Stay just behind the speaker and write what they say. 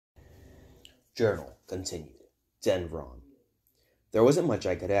Journal continued. Denvron. There wasn't much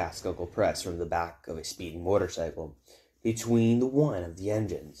I could ask Uncle Press from the back of a speeding motorcycle. Between the whine of the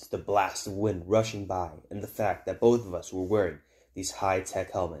engines, the blast of wind rushing by, and the fact that both of us were wearing these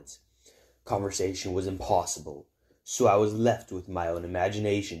high-tech helmets, conversation was impossible, so I was left with my own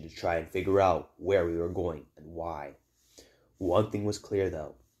imagination to try and figure out where we were going and why. One thing was clear,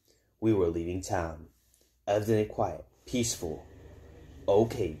 though. We were leaving town. I lived in a quiet, peaceful,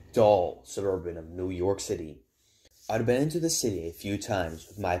 dull suburban of New York City. I'd been into the city a few times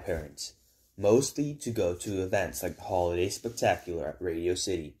with my parents, mostly to go to events like the Holiday Spectacular at Radio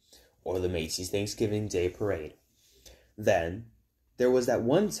City or the Macy's Thanksgiving Day Parade. Then, there was that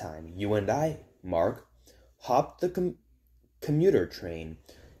one time you and I, Mark, hopped the commuter train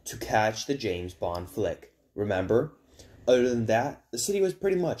to catch the James Bond flick. Remember? Other than that, the city was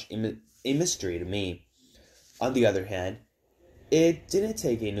pretty much a mystery to me. On the other hand, it didn't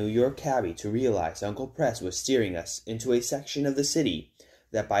take a New York cabbie to realize Uncle Press was steering us into a section of the city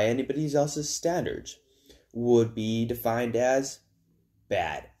that by anybody else's standards would be defined as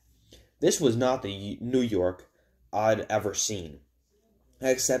bad. This was not the New York I'd ever seen,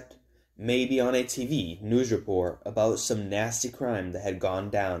 except maybe on a TV news report about some nasty crime that had gone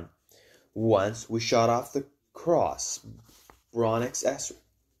down. Once we shot off the Cross Bronx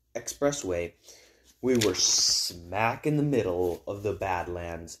Expressway. We were smack in the middle of the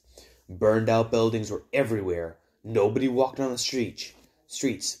Badlands. Burned out buildings were everywhere. Nobody walked on the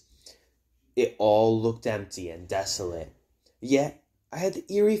streets. It all looked empty and desolate. Yet, I had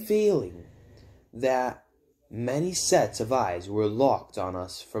the eerie feeling that many sets of eyes were locked on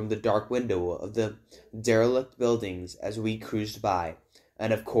us from the dark window of the derelict buildings as we cruised by.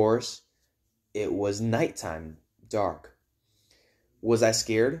 And of course, it was nighttime, dark. Was I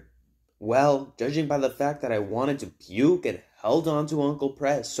scared? Well, judging by the fact that I wanted to puke and held on to Uncle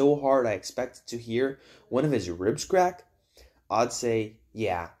Press so hard I expected to hear one of his ribs crack, I'd say,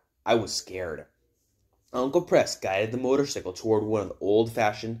 yeah, I was scared. Uncle Press guided the motorcycle toward one of the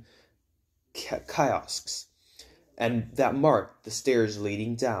old-fashioned kiosks, and that marked the stairs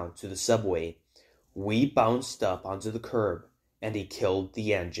leading down to the subway. We bounced up onto the curb, and he killed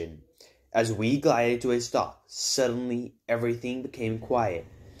the engine. As we glided to a stop, suddenly everything became quiet.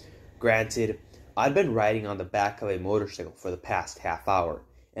 Granted, I'd been riding on the back of a motorcycle for the past half hour,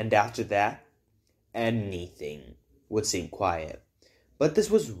 and after that, anything would seem quiet. But this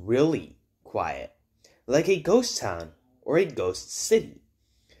was really quiet, like a ghost town or a ghost city.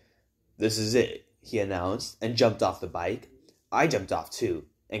 "This is it," he announced, and jumped off the bike. I jumped off too,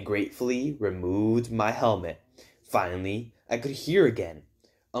 and gratefully removed my helmet. Finally, I could hear again.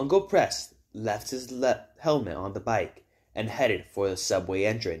 Uncle Press left his helmet on the bike and headed for the subway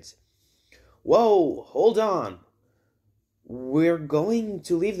entrance. "Whoa, hold on. We're going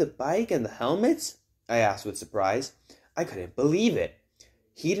to leave the bike and the helmets?" I asked with surprise. I couldn't believe it.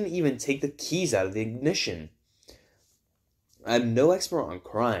 He didn't even take the keys out of the ignition. I'm no expert on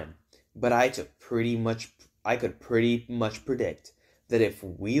crime, but I could pretty much predict that if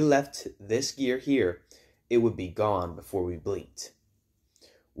we left this gear here, it would be gone before we blinked.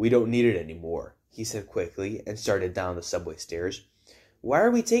 "We don't need it anymore," he said quickly and started down the subway stairs. "Why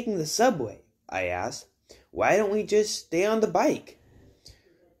are we taking the subway?" I asked. "Why don't we just stay on the bike?"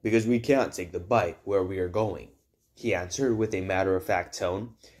 "Because we can't take the bike where we are going," he answered with a matter-of-fact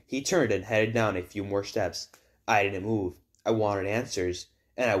tone. He turned and headed down a few more steps. I didn't move. I wanted answers,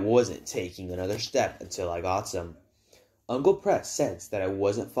 and I wasn't taking another step until I got some. Uncle Press sensed that I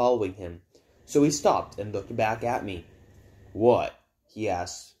wasn't following him, so he stopped and looked back at me. "What?" he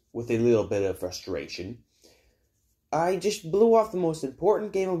asked with a little bit of frustration. "I just blew off the most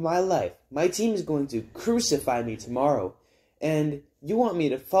important game of my life. My team is going to crucify me tomorrow, and you want me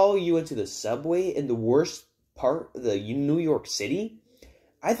to follow you into the subway in the worst part of the New York City?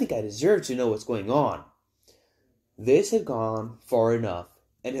 I think I deserve to know what's going on." This had gone far enough,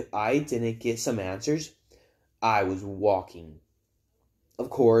 and if I didn't get some answers, I was walking. Of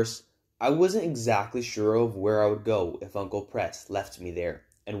course, I wasn't exactly sure of where I would go if Uncle Press left me there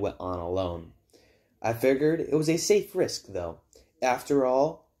and went on alone. I figured it was a safe risk, though. After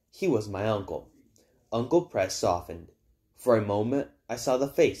all, he was my uncle. Uncle Press softened. For a moment, I saw the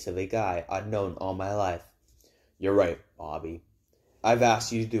face of a guy I'd known all my life. "You're right, Bobby. I've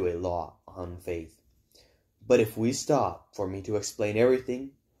asked you to do a lot on faith. But if we stop for me to explain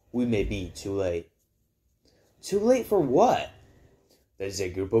everything, we may be too late." "Too late for what?" "There's a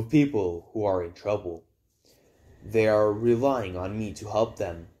group of people who are in trouble. They are relying on me to help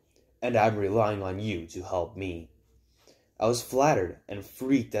them, and I'm relying on you to help me." I was flattered and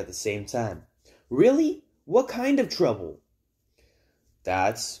freaked at the same time. "Really? What kind of trouble?"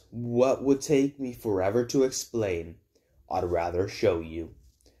 That's what would take me forever to explain. I'd rather show you.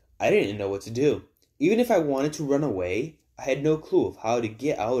 I didn't know what to do. Even if I wanted to run away, I had no clue of how to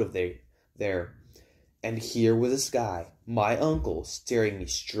get out of there. And here was this guy, my uncle, staring me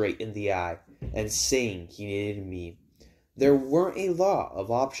straight in the eye and saying he needed me. There weren't a lot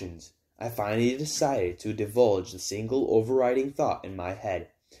of options. I finally decided to divulge the single overriding thought in my head.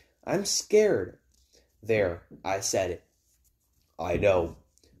 I'm scared. There, I said it. I know,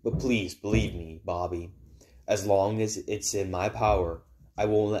 but please believe me, Bobby. As long as it's in my power, I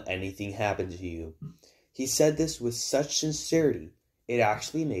won't let anything happen to you. He said this with such sincerity, it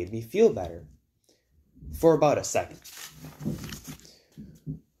actually made me feel better. For about a second.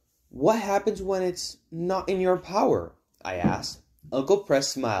 What happens when it's not in your power? I asked. Uncle Press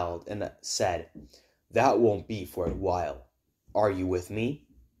smiled and said, That won't be for a while. Are you with me?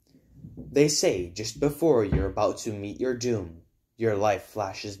 They say just before you're about to meet your doom, your life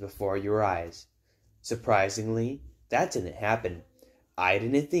flashes before your eyes. Surprisingly, that didn't happen. I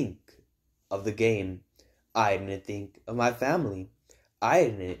didn't think of the game. I didn't think of my family. I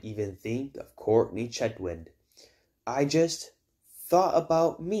didn't even think of Courtney Chetwynd. I just thought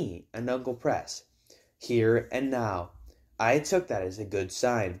about me and Uncle Press, here and now. I took that as a good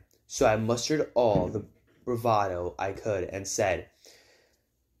sign, so I mustered all the bravado I could and said,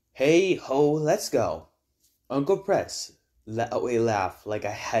 Hey ho, let's go. Uncle Press let out a laugh like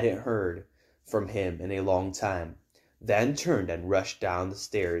I hadn't heard from him in a long time, then turned and rushed down the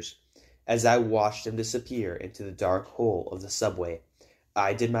stairs. As I watched him disappear into the dark hole of the subway,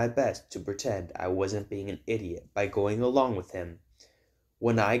 I did my best to pretend I wasn't being an idiot by going along with him.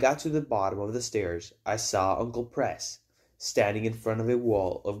 When I got to the bottom of the stairs, I saw Uncle Press standing in front of a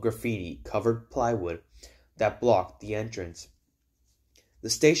wall of graffiti-covered plywood that blocked the entrance. The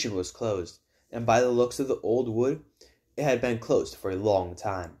station was closed, and by the looks of the old wood, it had been closed for a long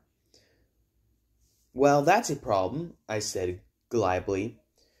time. Well, that's a problem, I said glibly.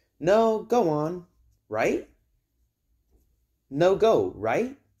 No, go on, right? No go,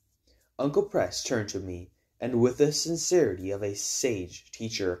 right? Uncle Press turned to me, and with the sincerity of a sage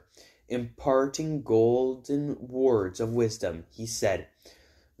teacher, imparting golden words of wisdom, he said,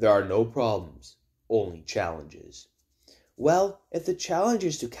 There are no problems, only challenges. Well, if the challenge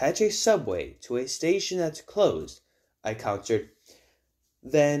is to catch a subway to a station that's closed, I countered,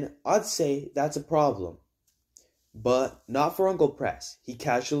 then I'd say that's a problem. But not for Uncle Press. He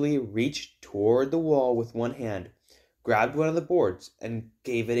casually reached toward the wall with one hand, grabbed one of the boards, and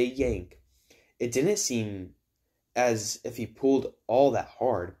gave it a yank. It didn't seem as if he pulled all that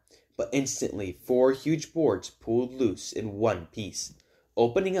hard, but instantly 4 huge boards pulled loose in one piece,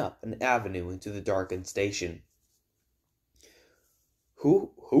 opening up an avenue into the darkened station.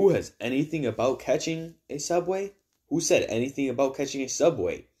 Who has anything about catching a subway? Who said anything about catching a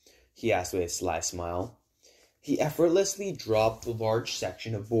subway? He asked with a sly smile. He effortlessly dropped the large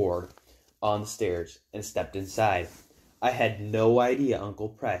section of board on the stairs and stepped inside. I had no idea Uncle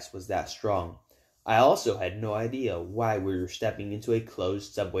Press was that strong. I also had no idea why we were stepping into a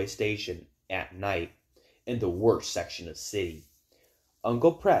closed subway station at night in the worst section of the city.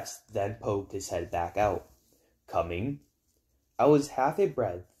 Uncle Press then poked his head back out. Coming? I was half a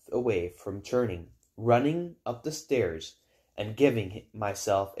breath away from turning, running up the stairs, and giving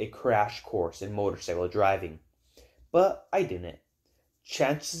myself a crash course in motorcycle driving. But I didn't.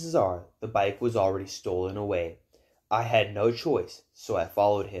 Chances are the bike was already stolen away. I had no choice, so I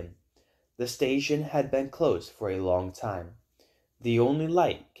followed him. The station had been closed for a long time. The only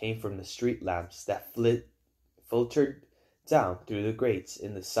light came from the street lamps that filtered down through the grates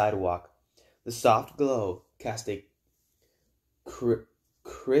in the sidewalk. The soft glow cast a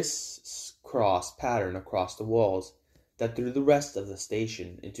criss-cross pattern across the walls that threw the rest of the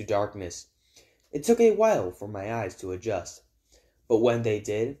station into darkness. It took a while for my eyes to adjust, but when they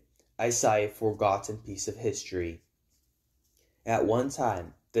did, I saw a forgotten piece of history. At one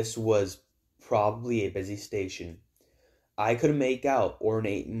time, this was probably a busy station. I could make out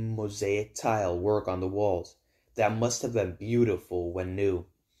ornate mosaic tile work on the walls that must have been beautiful when new,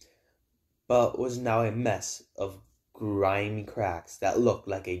 but was now a mess of grimy cracks that looked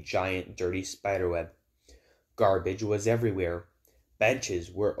like a giant dirty spiderweb. Garbage was everywhere.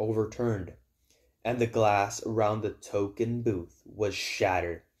 Benches were overturned, and the glass around the token booth was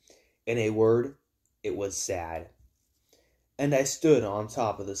shattered. In a word, it was sad. And I stood on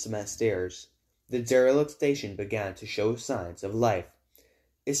top of the cement stairs. The derelict station began to show signs of life.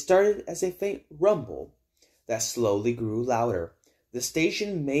 It started as a faint rumble that slowly grew louder. The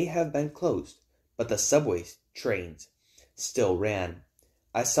station may have been closed, but the subway trains still ran.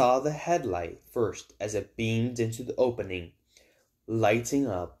 I saw the headlight first as it beamed into the opening. lighting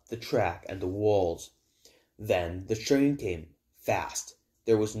up the track and the walls. Then the train came, fast.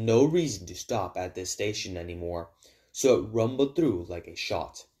 There was no reason to stop at this station anymore, so it rumbled through like a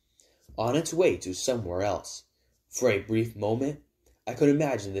shot, on its way to somewhere else. For a brief moment, I could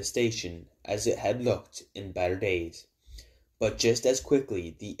imagine the station as it had looked in better days. But just as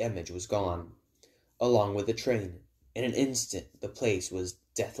quickly the image was gone, along with the train. In an instant the place was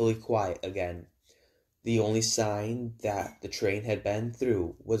deathly quiet again. The only sign that the train had been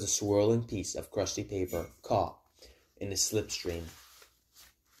through was a swirling piece of crusty paper caught in the slipstream.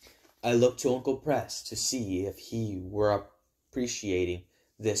 I looked to Uncle Press to see if he were appreciating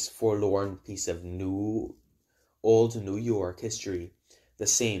this forlorn piece of old New York history the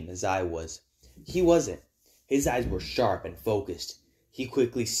same as I was. He wasn't. His eyes were sharp and focused. He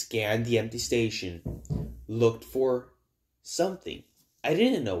quickly scanned the empty station, looked for something. I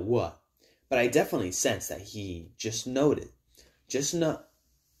didn't know what, but I definitely sensed that he just notched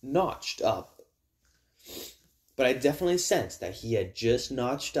up. But I definitely sensed that he had just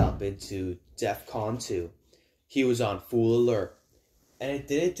notched up into DEFCON 2. He was on full alert, and it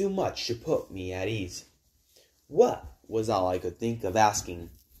didn't do much to put me at ease. What? Was all I could think of asking.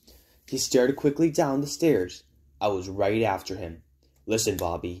 He stared quickly down the stairs. I was right after him. Listen,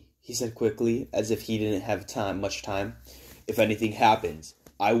 Bobby, he said quickly, as if he didn't have much time. If anything happens,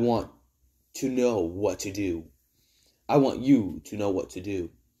 I want to know what to do. I want you to know what to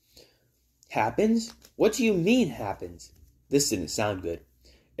do. Happens? What do you mean happens? This didn't sound good.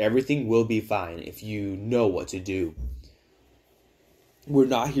 Everything will be fine if you know what to do. We're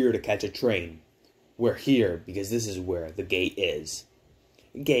not here to catch a train. We're here because this is where the gate is.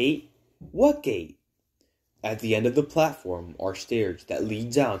 Gate? What gate? At the end of the platform are stairs that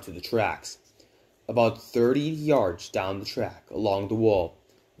lead down to the tracks. About 30 yards down the track, along the wall,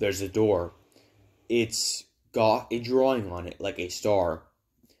 there's a door. It's got a drawing on it like a star.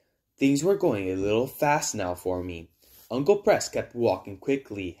 Things were going a little fast now for me. Uncle Press kept walking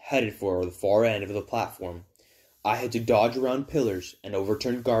quickly, headed for the far end of the platform. I had to dodge around pillars and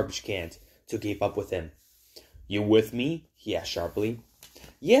overturn garbage cans to keep up with him. You with me? He asked sharply.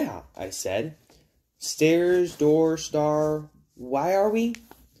 Yeah, I said. Stairs, door, star. Why are we?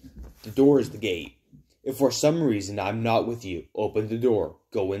 The door is the gate. If for some reason I'm not with you, open the door,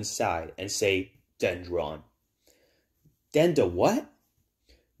 go inside, and say, Dendron. Denda what?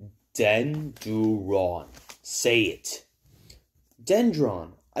 Dendron. Say it.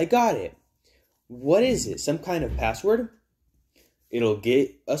 Dendron. I got it. What is it? Some kind of password? It'll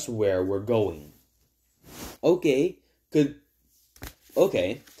get us where we're going. Okay. Could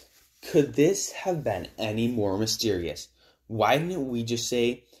this have been any more mysterious? Why didn't we just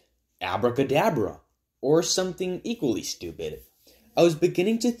say abracadabra or something equally stupid? I was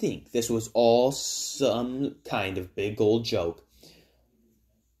beginning to think this was all some kind of big old joke.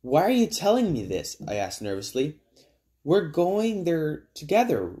 Why are you telling me this? I asked nervously. We're going there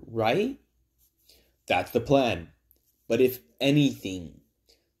together, right? That's the plan. But if anything...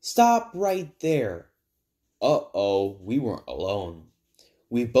 Stop right there. Uh-oh, we weren't alone.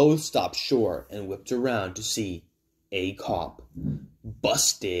 We both stopped short and whipped around to see a cop.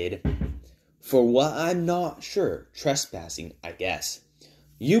 Busted. For what I'm not sure. Trespassing, I guess.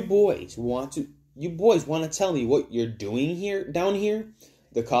 You boys want to tell me what you're doing down here?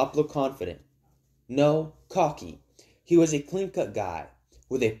 The cop looked confident. No, cocky. He was a clean-cut guy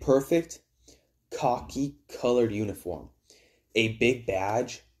with a perfect khaki-colored uniform, a big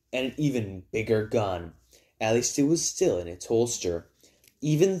badge, and an even bigger gun. At least it was still in its holster.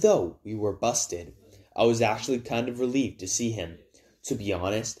 Even though we were busted, I was actually kind of relieved to see him. To be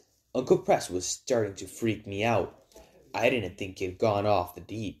honest, Uncle Press was starting to freak me out. I didn't think he had gone off the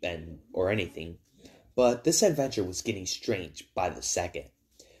deep end or anything, but this adventure was getting strange by the second.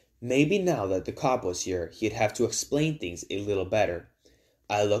 Maybe now that the cop was here, he'd have to explain things a little better.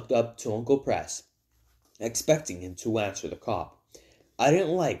 I looked up to Uncle Press, expecting him to answer the cop. I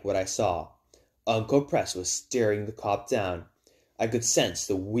didn't like what I saw. Uncle Press was staring the cop down. I could sense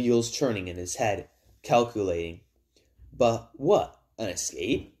the wheels turning in his head, calculating. But what? An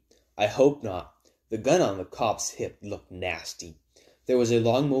escape? I hope not. The gun on the cop's hip looked nasty. There was a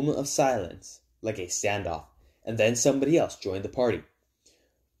long moment of silence, like a standoff, and then somebody else joined the party.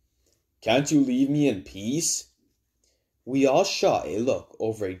 Can't you leave me in peace? We all shot a look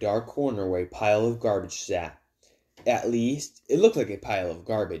over a dark corner where a pile of garbage sat. At least, it looked like a pile of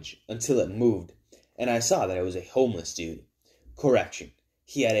garbage, until it moved, and I saw that it was a homeless dude. Correction,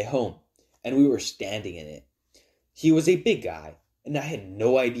 he had a home, and we were standing in it. He was a big guy, and I had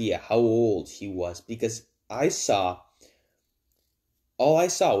no idea how old he was because all I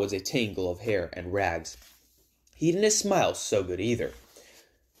saw was a tangle of hair and rags. he didn't smile so good either.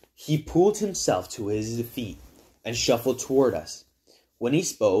 He pulled himself to his feet and shuffled toward us. When he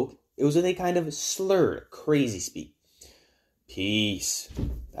spoke, it was with a kind of slurred, crazy speak. Peace.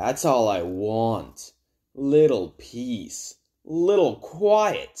 That's all I want. Little peace. Little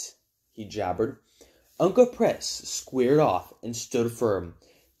quiet, he jabbered. Uncle Press squared off and stood firm,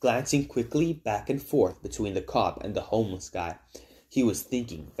 glancing quickly back and forth between the cop and the homeless guy. He was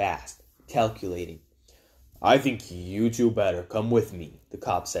thinking fast, calculating. I think you two better come with me, the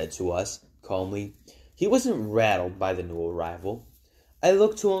cop said to us, calmly. He wasn't rattled by the new arrival. I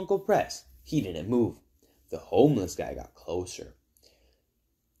looked to Uncle Press. He didn't move. The homeless guy got closer.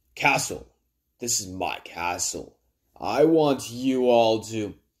 Castle, this is my castle. I want you all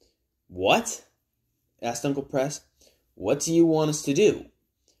to... What? Asked Uncle Press. What do you want us to do?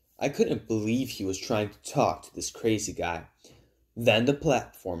 I couldn't believe he was trying to talk to this crazy guy. Then the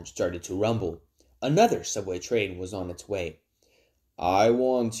platform started to rumble. Another subway train was on its way. I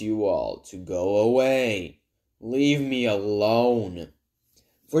want you all to go away. Leave me alone.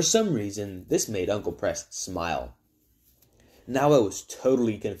 For some reason, this made Uncle Press smile. Now I was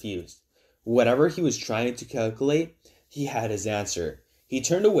totally confused. Whatever he was trying to calculate, he had his answer. He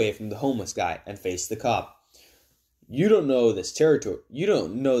turned away from the homeless guy and faced the cop. You don't know this territory,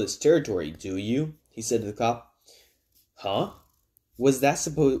 do you? He said to the cop. Huh?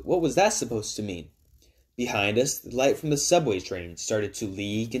 What was that supposed to mean? Behind us, the light from the subway train started to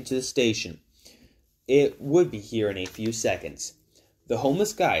leak into the station. It would be here in a few seconds. The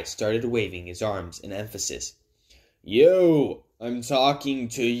homeless guy started waving his arms in emphasis. You! I'm talking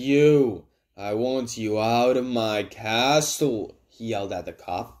to you! I want you out of my castle! He yelled at the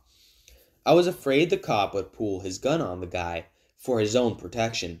cop. I was afraid the cop would pull his gun on the guy for his own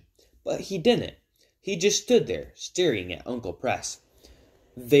protection, but he didn't. He just stood there, staring at Uncle Press.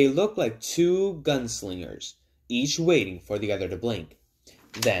 They looked like two gunslingers, each waiting for the other to blink.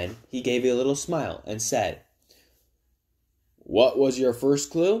 Then he gave a little smile and said, What was your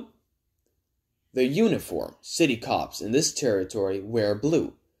first clue? The uniform. City cops in this territory wear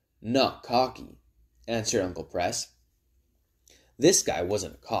blue, not khaki, answered Uncle Press. This guy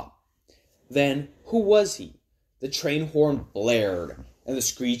wasn't a cop. Then who was he? The train horn blared, and the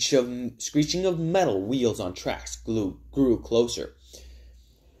screeching of metal wheels on tracks grew closer.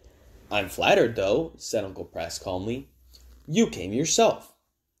 I'm flattered, though, said Uncle Press calmly. You came yourself.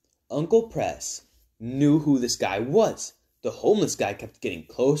 Uncle Press knew who this guy was. The homeless guy kept getting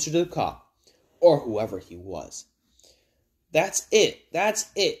closer to the cop, or whoever he was. That's it.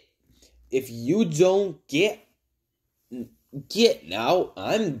 If you don't get now,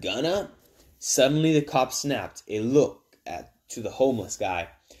 I'm gonna... Suddenly the cop snapped a look to the homeless guy.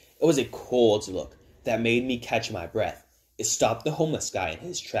 It was a cold look that made me catch my breath. It stopped the homeless guy in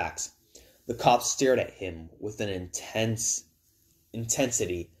his tracks. The cop stared at him with an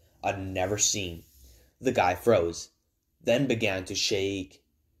intensity I'd never seen. The guy froze, then began to shake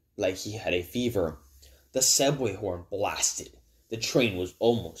like he had a fever. The subway horn blasted. The train was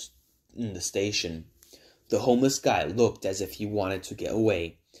almost in the station. The homeless guy looked as if he wanted to get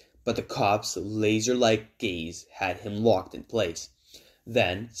away, but the cop's laser-like gaze had him locked in place.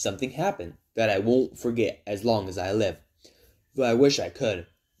 Then something happened that I won't forget as long as I live, though I wish I could.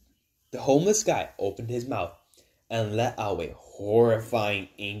 The homeless guy opened his mouth and let out a horrifying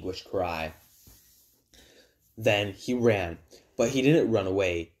anguish cry. Then he ran, but he didn't run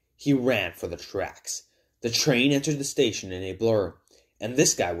away. He ran for the tracks. The train entered the station in a blur, and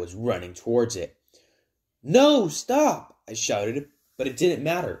this guy was running towards it. No, stop! I shouted, but it didn't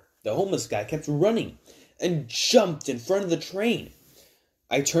matter. The homeless guy kept running and jumped in front of the train.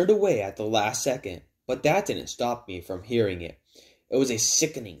 I turned away at the last second, but that didn't stop me from hearing it. It was a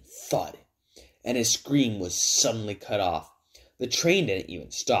sickening thud, and his scream was suddenly cut off. The train didn't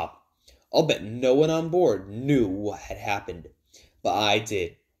even stop. I'll bet no one on board knew what had happened, but I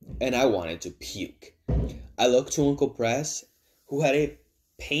did, and I wanted to puke. I looked to Uncle Press, who had a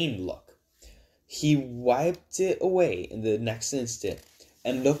pained look. He wiped it away in the next instant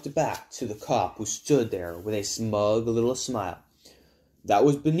and looked back to the cop who stood there with a smug little smile. That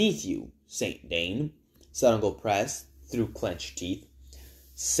was beneath you, Saint Dane, said Uncle Press through clenched teeth.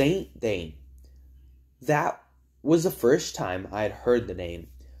 Saint Dane. That was the first time I had heard the name.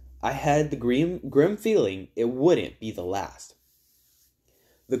 I had the grim feeling it wouldn't be the last.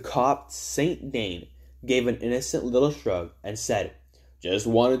 The cop, Saint Dane, gave an innocent little shrug and said, Just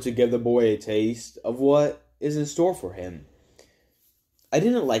wanted to give the boy a taste of what is in store for him. I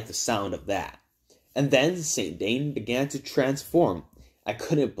didn't like the sound of that. And then Saint Dane began to transform. I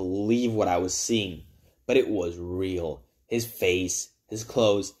couldn't believe what I was seeing, but it was real. His face, his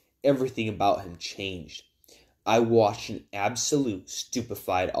clothes, everything about him changed. I watched in absolute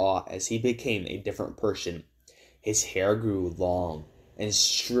stupefied awe as he became a different person. His hair grew long and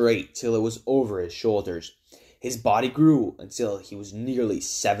straight till it was over his shoulders. His body grew until he was nearly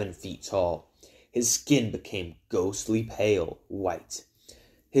 7 feet tall. His skin became ghostly pale white.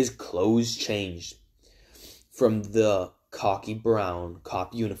 His clothes changed from the khaki brown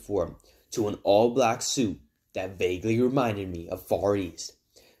cop uniform to an all-black suit that vaguely reminded me of Far East.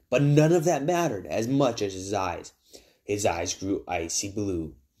 But none of that mattered as much as his eyes. His eyes grew icy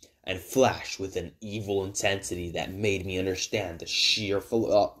blue and flashed with an evil intensity that made me understand the sheer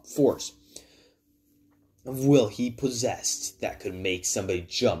force of will he possessed that could make somebody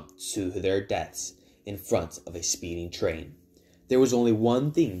jump to their deaths in front of a speeding train. There was only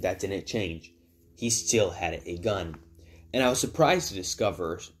one thing that didn't change. He still had a gun, and I was surprised to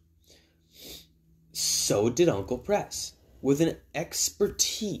discover so did Uncle Press, with an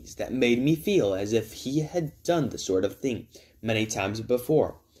expertise that made me feel as if he had done the sort of thing many times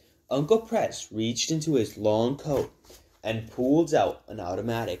before. Uncle Press reached into his long coat and pulled out an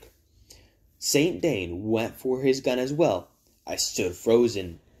automatic. St. Dane went for his gun as well. I stood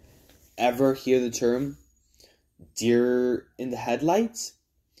frozen. Ever hear the term deer in the headlights?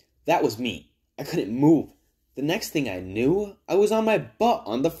 That was me. I couldn't move. The next thing I knew, I was on my butt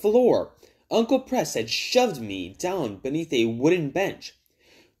on the floor. Uncle Press had shoved me down beneath a wooden bench.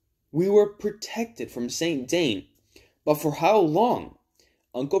 We were protected from St. Dane, but for how long?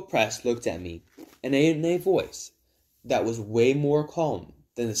 Uncle Press looked at me, and in a voice that was way more calm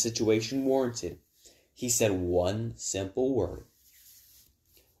than the situation warranted, he said one simple word.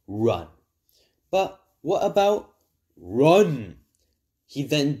 Run. But what about run? He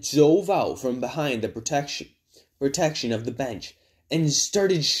then dove out from behind the protection of the bench and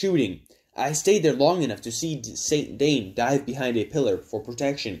started shooting. I stayed there long enough to see St. Dane dive behind a pillar for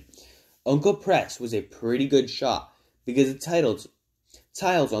protection. Uncle Press was a pretty good shot because the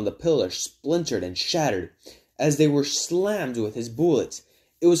tiles on the pillar splintered and shattered as they were slammed with his bullets.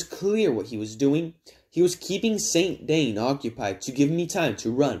 It was clear what he was doing. He was keeping St. Dane occupied to give me time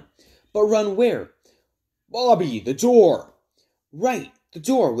to run. But run where? Bobby, the door! Right, the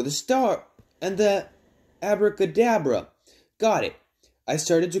door with the star and the abracadabra. Got it. I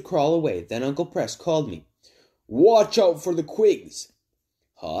started to crawl away. Then Uncle Press called me. Watch out for the quigs.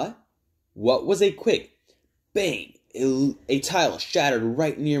 Huh? What was a quig? Bang! A tile shattered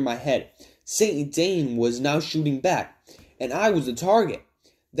right near my head. St. Dane was now shooting back, and I was the target.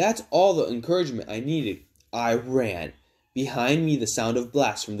 That's all the encouragement I needed. I ran. Behind me, the sound of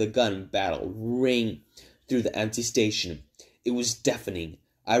blasts from the gun battle rang through the empty station. It was deafening.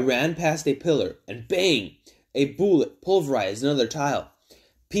 I ran past a pillar, and bang! A bullet pulverized another tile.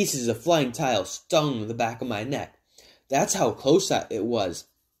 Pieces of flying tile stung the back of my neck. That's how close it was.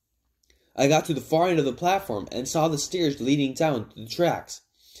 I got to the far end of the platform and saw the stairs leading down to the tracks.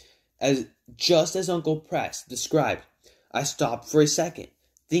 Just as Uncle Press described, I stopped for a second,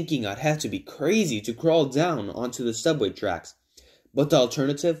 thinking I'd have to be crazy to crawl down onto the subway tracks. But the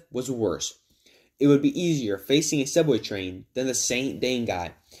alternative was worse. It would be easier facing a subway train than the St. Dane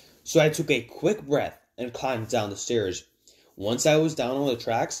guy. So I took a quick breath and climbed down the stairs. Once I was down on the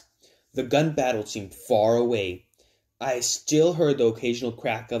tracks, the gun battle seemed far away. I still heard the occasional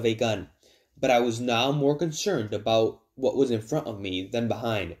crack of a gun, but I was now more concerned about what was in front of me than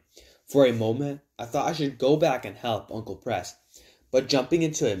behind. For a moment, I thought I should go back and help Uncle Press, but jumping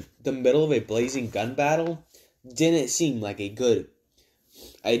into the middle of a blazing gun battle didn't seem like a good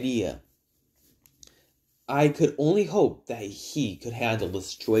idea. I could only hope that he could handle the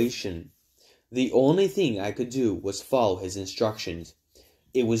situation. The only thing I could do was follow his instructions.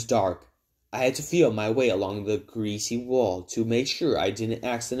 It was dark. I had to feel my way along the greasy wall to make sure I didn't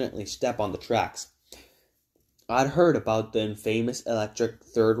accidentally step on the tracks. I'd heard about the infamous electric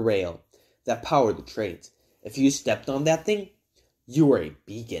third rail that powered the trains. If you stepped on that thing, you were a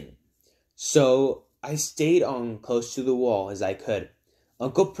beacon. So I stayed on close to the wall as I could.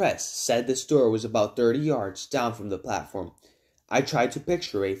 Uncle Press said the store was about 30 yards down from the platform. I tried to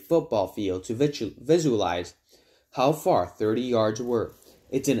picture a football field to visualize how far 30 yards were.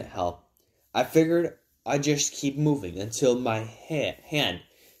 It didn't help. I figured I'd just keep moving until my hand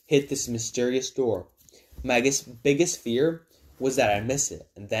hit this mysterious door. My biggest fear was that I'd miss it,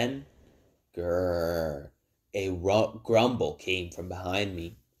 and then, grrr, a grumble came from behind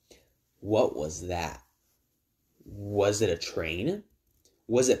me. What was that? Was it a train?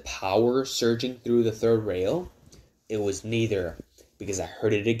 Was it power surging through the third rail? It was neither, because I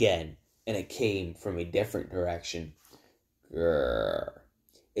heard it again, and it came from a different direction. Grrr.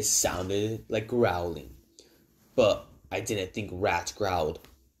 It sounded like growling, but I didn't think rats growled,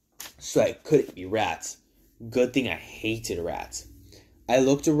 so it couldn't be rats. Good thing I hated rats. I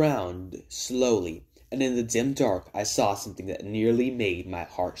looked around slowly, and in the dim dark I saw something that nearly made my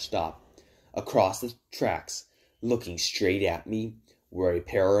heart stop. Across the tracks, looking straight at me, were a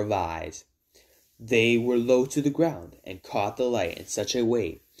pair of eyes. They were low to the ground and caught the light in such a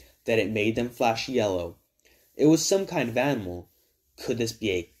way that it made them flash yellow. It was some kind of animal. Could this be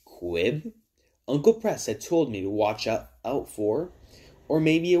a quib? Uncle Press had told me to watch out for, or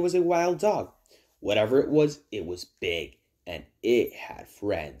maybe it was a wild dog. Whatever it was big, and it had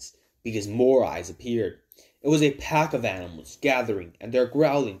friends, because more eyes appeared. It was a pack of animals gathering, and their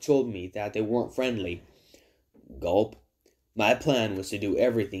growling told me that they weren't friendly. Gulp. My plan was to do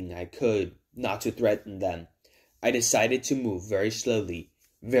everything I could not to threaten them. I decided to move very slowly,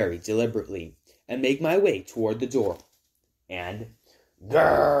 very deliberately, and make my way toward the door. And,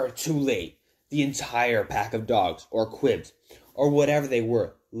 grrr, too late. The entire pack of dogs, or quibs, or whatever they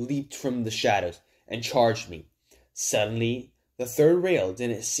were, leaped from the shadows and charged me. Suddenly, the third rail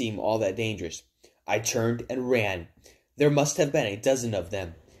didn't seem all that dangerous. I turned and ran. There must have been a dozen of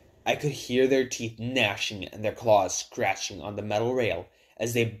them. I could hear their teeth gnashing and their claws scratching on the metal rail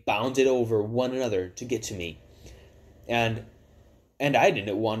as they bounded over one another to get to me. And I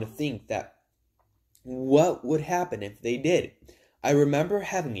didn't want to think that what would happen if they did. I remember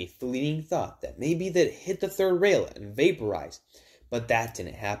having a fleeting thought that maybe they'd hit the third rail and vaporize, but that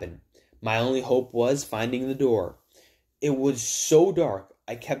didn't happen. My only hope was finding the door. It was so dark,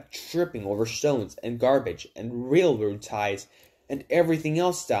 I kept tripping over stones and garbage and railroad ties and everything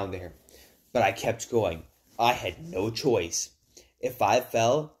else down there. But I kept going. I had no choice. If I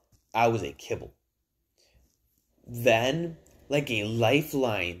fell, I was a kibble. Then, like a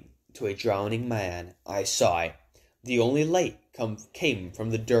lifeline to a drowning man, I saw it. The only light came from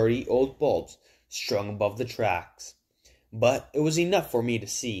the dirty old bulbs strung above the tracks. But it was enough for me to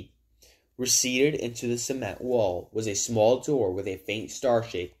see. Receded into the cement wall was a small door with a faint star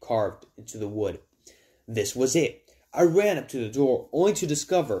shape carved into the wood. This was it. I ran up to the door, only to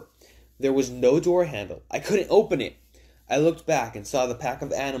discover there was no door handle. I couldn't open it. I looked back and saw the pack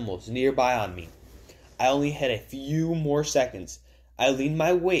of animals nearby on me. I only had a few more seconds. I leaned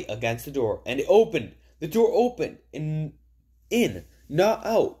my weight against the door, and it opened. The door opened. In, not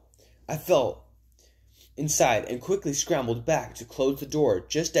out. I fell inside and quickly scrambled back to close the door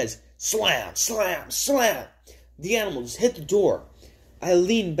just as slam, slam, slam. The animals hit the door. I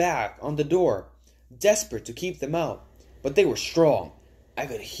leaned back on the door, desperate to keep them out, but they were strong. I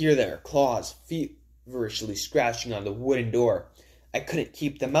could hear their claws feverishly scratching on the wooden door. I couldn't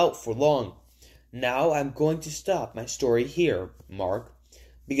keep them out for long. Now I'm going to stop my story here, Mark,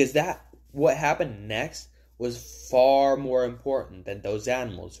 because what happened next was far more important than those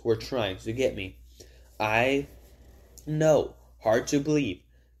animals who were trying to get me. I know, hard to believe,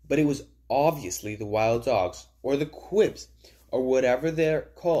 but it was obviously the wild dogs, or the quibs, or whatever they're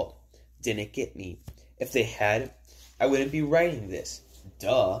called, didn't get me. If they had, I wouldn't be writing this.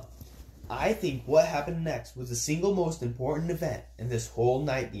 Duh. I think what happened next was the single most important event in this whole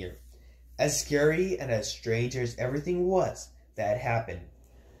nightmare. As scary and as strange as everything was that happened.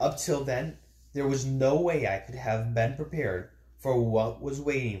 Up till then, there was no way I could have been prepared for what was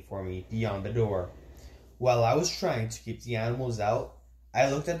waiting for me beyond the door. While I was trying to keep the animals out, I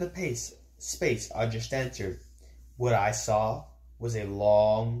looked at the space I just entered. What I saw was a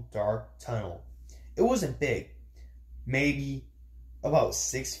long, dark tunnel. It wasn't big, maybe about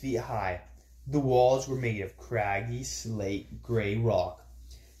 6 feet high. The walls were made of craggy, slate gray rock.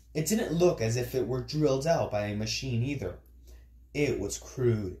 It didn't look as if it were drilled out by a machine either. It was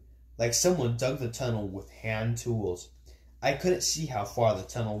crude, like someone dug the tunnel with hand tools. I couldn't see how far the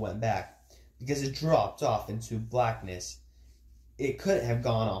tunnel went back, because it dropped off into blackness. It couldn't have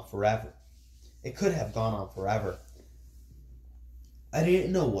gone on forever. I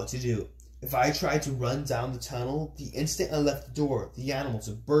didn't know what to do. If I tried to run down the tunnel, the instant I left the door, the animals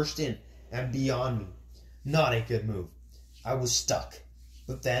would burst in and be on me. Not a good move. I was stuck.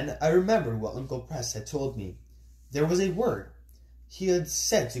 But then I remembered what Uncle Press had told me. There was a word. He had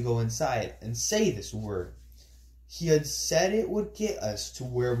said to go inside and say this word. He had said it would get us to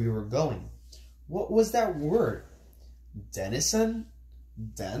where we were going. What was that word? Denison?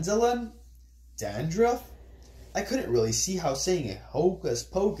 Dandelion? Dandruff? I couldn't really see how saying a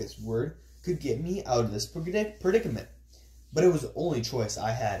hocus-pocus word could get me out of this predicament. But it was the only choice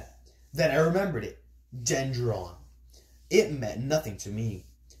I had. Then I remembered it. Dendron. It meant nothing to me.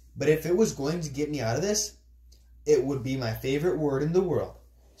 But if it was going to get me out of this, it would be my favorite word in the world.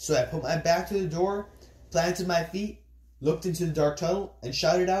 So I put my back to the door, planted my feet, looked into the dark tunnel, and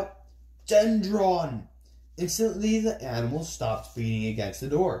shouted out, Dendron! Instantly the animals stopped beating against the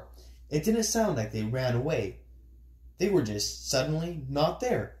door. It didn't sound like they ran away. They were just suddenly not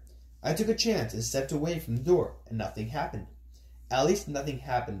there. I took a chance and stepped away from the door, and nothing happened. At least nothing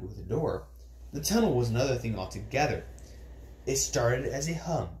happened with the door. The tunnel was another thing altogether. It started as a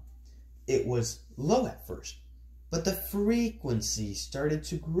hum. It was low at first, but the frequency started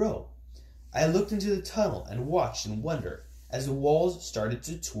to grow. I looked into the tunnel and watched in wonder as the walls started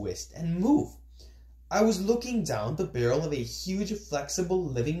to twist and move. I was looking down the barrel of a huge, flexible,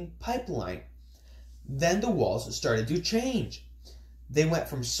 living pipeline. Then the walls started to change. They went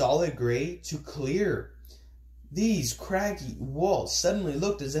from solid gray to clear. These craggy walls suddenly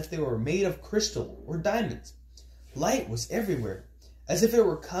looked as if they were made of crystal or diamonds. Light was everywhere, as if it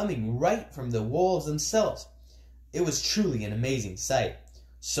were coming right from the walls themselves. It was truly an amazing sight,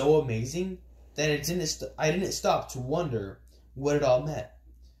 so amazing that I didn't stop to wonder what it all meant.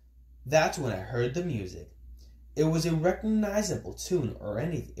 That's when I heard the music. It wasn't a recognizable tune or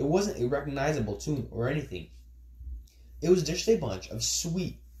anything. It was just a bunch of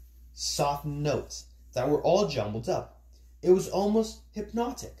sweet, soft notes that were all jumbled up. It was almost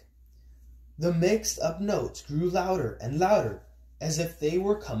hypnotic. The mixed up notes grew louder and louder, as if they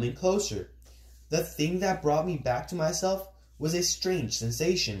were coming closer. The thing that brought me back to myself was a strange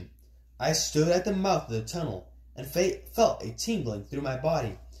sensation. I stood at the mouth of the tunnel and felt a tingling through my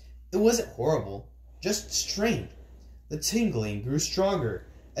body. It wasn't horrible, just strange. The tingling grew stronger,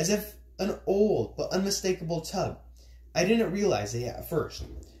 as if an old but unmistakable tug. I didn't realize it at first,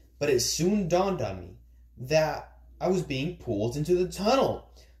 but it soon dawned on me that I was being pulled into the tunnel.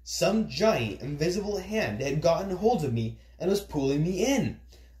 Some giant, invisible hand had gotten hold of me and was pulling me in.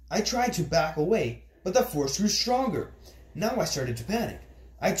 I tried to back away, but the force grew stronger. Now I started to panic.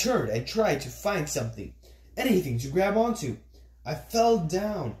 I turned and tried to find something, anything to grab onto. I fell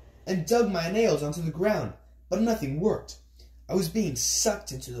down and dug my nails onto the ground, but nothing worked. I was being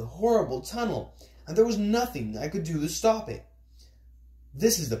sucked into the horrible tunnel, and there was nothing I could do to stop it.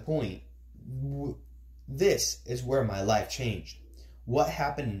 This is the point. This is where my life changed. What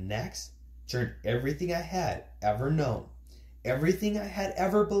happened next turned everything I had ever known, everything I had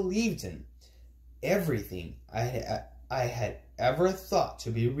ever believed in, everything I had ever thought to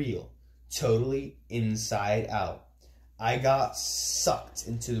be real, totally inside out. I got sucked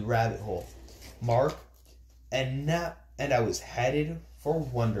into the rabbit hole, and I was headed for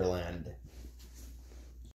Wonderland.